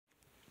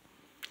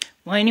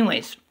Well,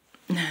 anyways,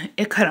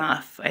 it cut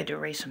off. I had to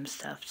erase some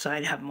stuff so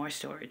I'd have more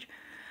storage.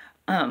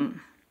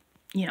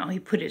 You know, he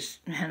put his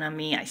hand on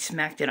me. I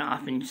smacked it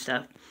off and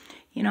stuff.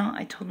 You know,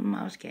 I told him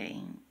I was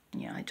gay.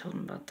 You know, I told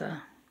him about the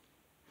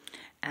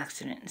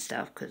accident and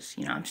stuff because,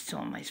 you know, I'm still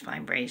on my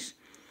spine brace.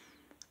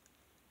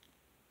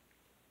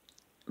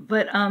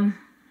 But,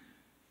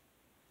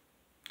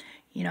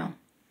 you know,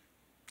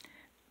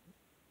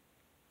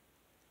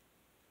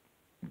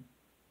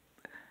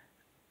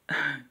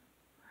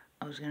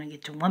 I was going to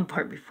get to one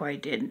part before I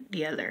did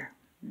the other.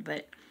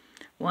 But,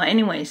 well,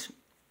 anyways,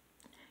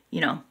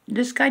 you know,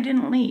 this guy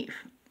didn't leave.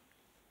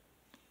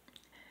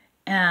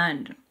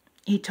 And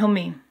he told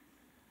me,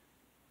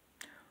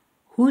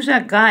 "Who's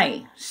that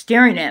guy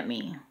staring at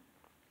me?"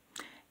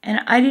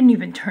 And I didn't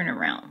even turn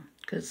around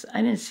because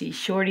I didn't see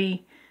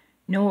Shorty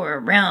nowhere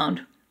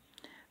around.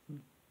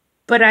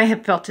 But I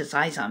had felt his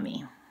eyes on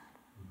me.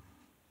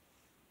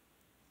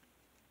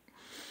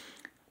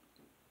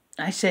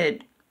 I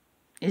said,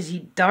 "Is he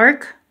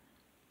dark?"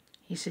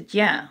 He said,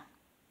 "Yeah."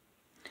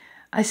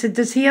 I said,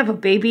 "Does he have a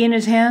baby in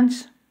his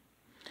hands?"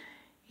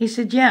 He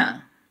said,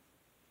 "Yeah."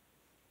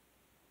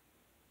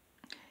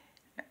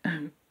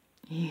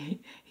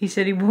 He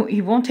said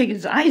he won't take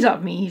his eyes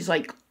off me. He's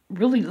like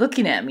really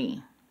looking at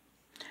me.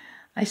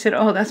 I said,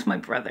 "Oh, that's my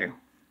brother."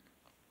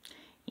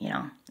 You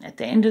know, at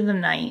the end of the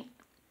night,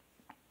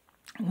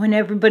 when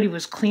everybody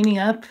was cleaning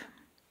up,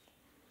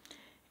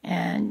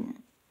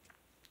 and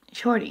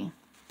Shorty,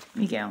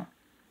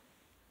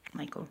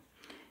 Michael,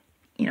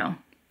 you know,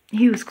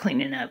 he was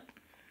cleaning up.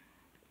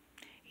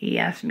 He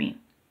asked me,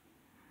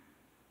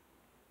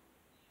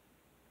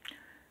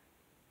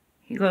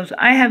 he goes,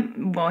 I have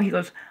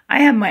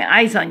my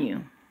eyes on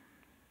you.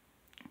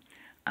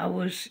 I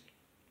was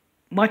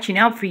watching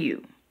out for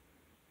you.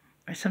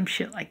 Or some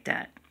shit like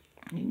that.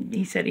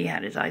 He said he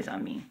had his eyes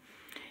on me.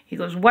 He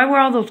goes, "Why were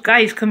all those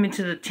guys coming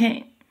to the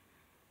tent?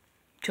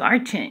 To our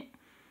tent?"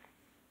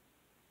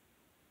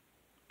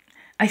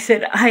 I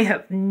said, "I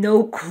have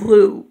no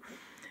clue."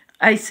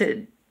 I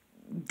said,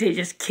 "They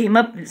just came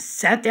up and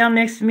sat down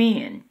next to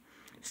me and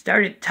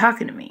started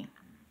talking to me."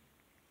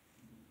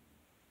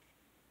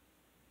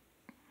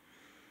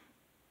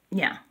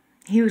 Yeah,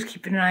 he was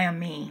keeping an eye on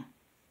me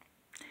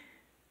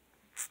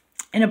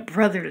in a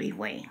brotherly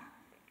way.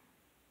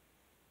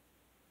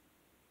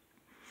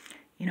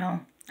 You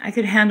know, I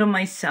could handle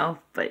myself,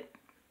 but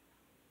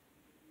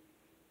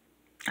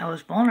I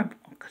was vulnerable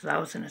because I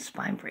was in a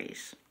spine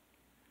brace.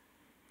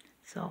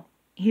 So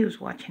he was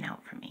watching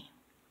out for me,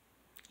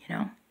 you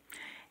know.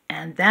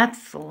 And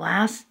that's the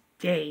last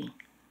day,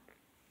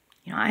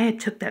 you know, I had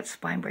took that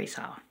spine brace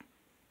off.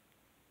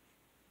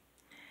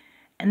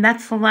 And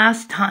that's the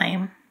last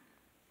time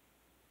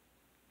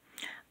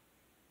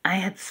I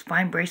had the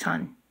spine brace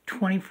on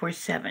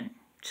 24/7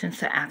 since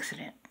the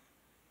accident.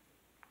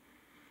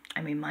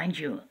 I mean, mind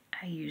you,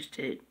 I used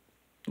it,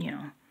 you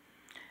know,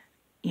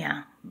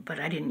 yeah, but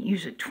I didn't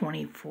use it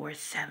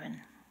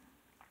 24/7.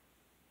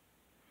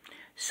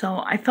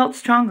 So I felt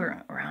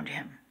stronger around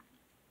him.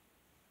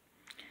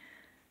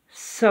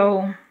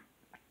 So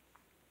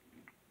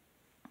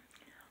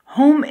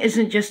home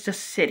isn't just a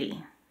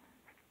city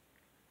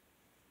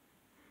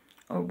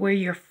or where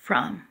you're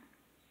from.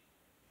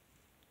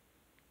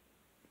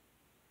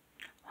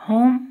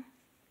 Home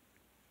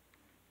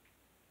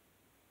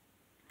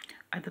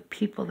are the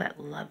people that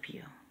love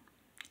you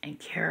and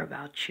care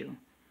about you.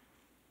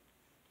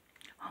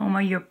 Home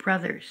are your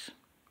brothers.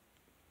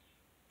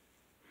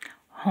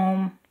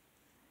 Home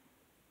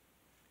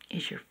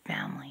is your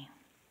family.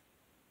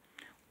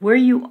 Where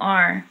you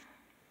are,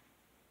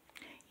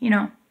 you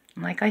know,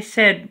 like I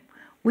said,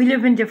 we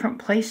live in different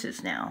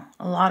places now,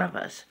 a lot of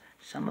us.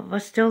 Some of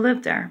us still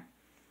live there.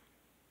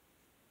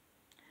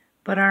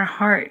 But our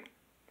heart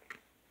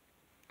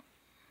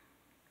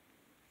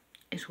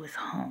is with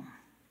home.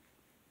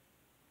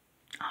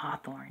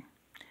 Hawthorne.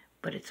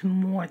 But it's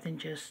more than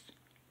just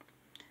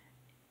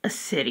a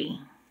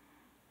city.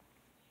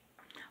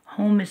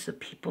 Home is the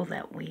people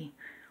that we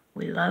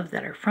love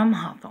that are from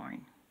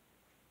Hawthorne.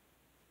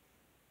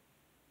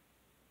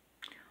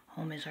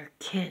 Home is our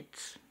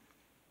kids.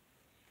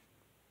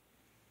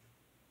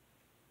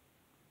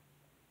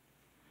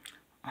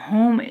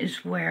 Home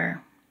is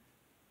where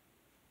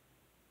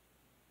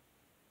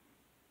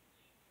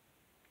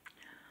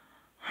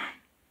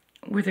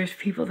there's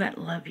people that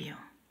love you.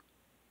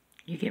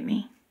 You get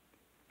me?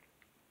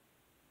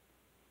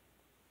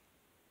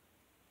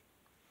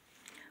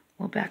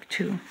 Well, back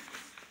to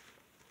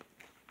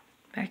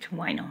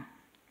Wino,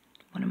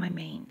 one of my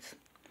mains.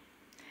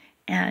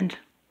 And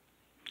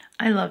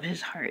I love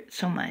his heart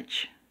so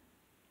much.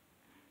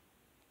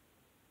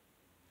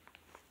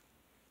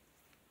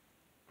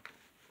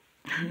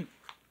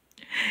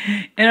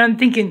 And I'm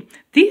thinking,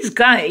 these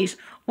guys,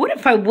 what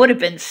if I would have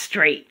been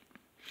straight?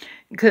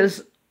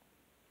 Because,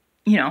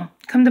 you know,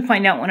 come to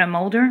find out when I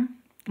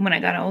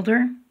got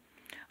older,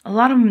 a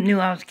lot of them knew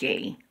I was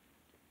gay.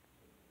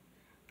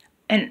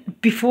 And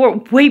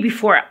way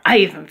before I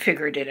even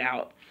figured it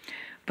out.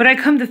 But I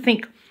come to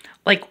think,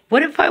 like,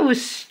 what if I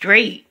was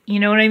straight? You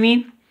know what I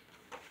mean?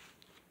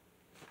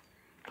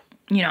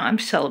 you know, I'm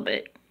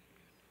celibate.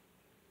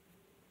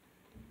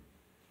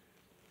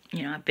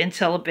 You know, I've been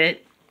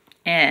celibate.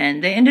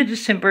 And the end of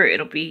December,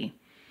 it'll be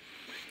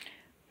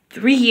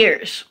 3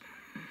 years.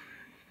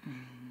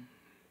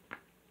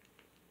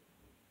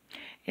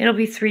 It'll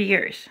be 3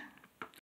 years.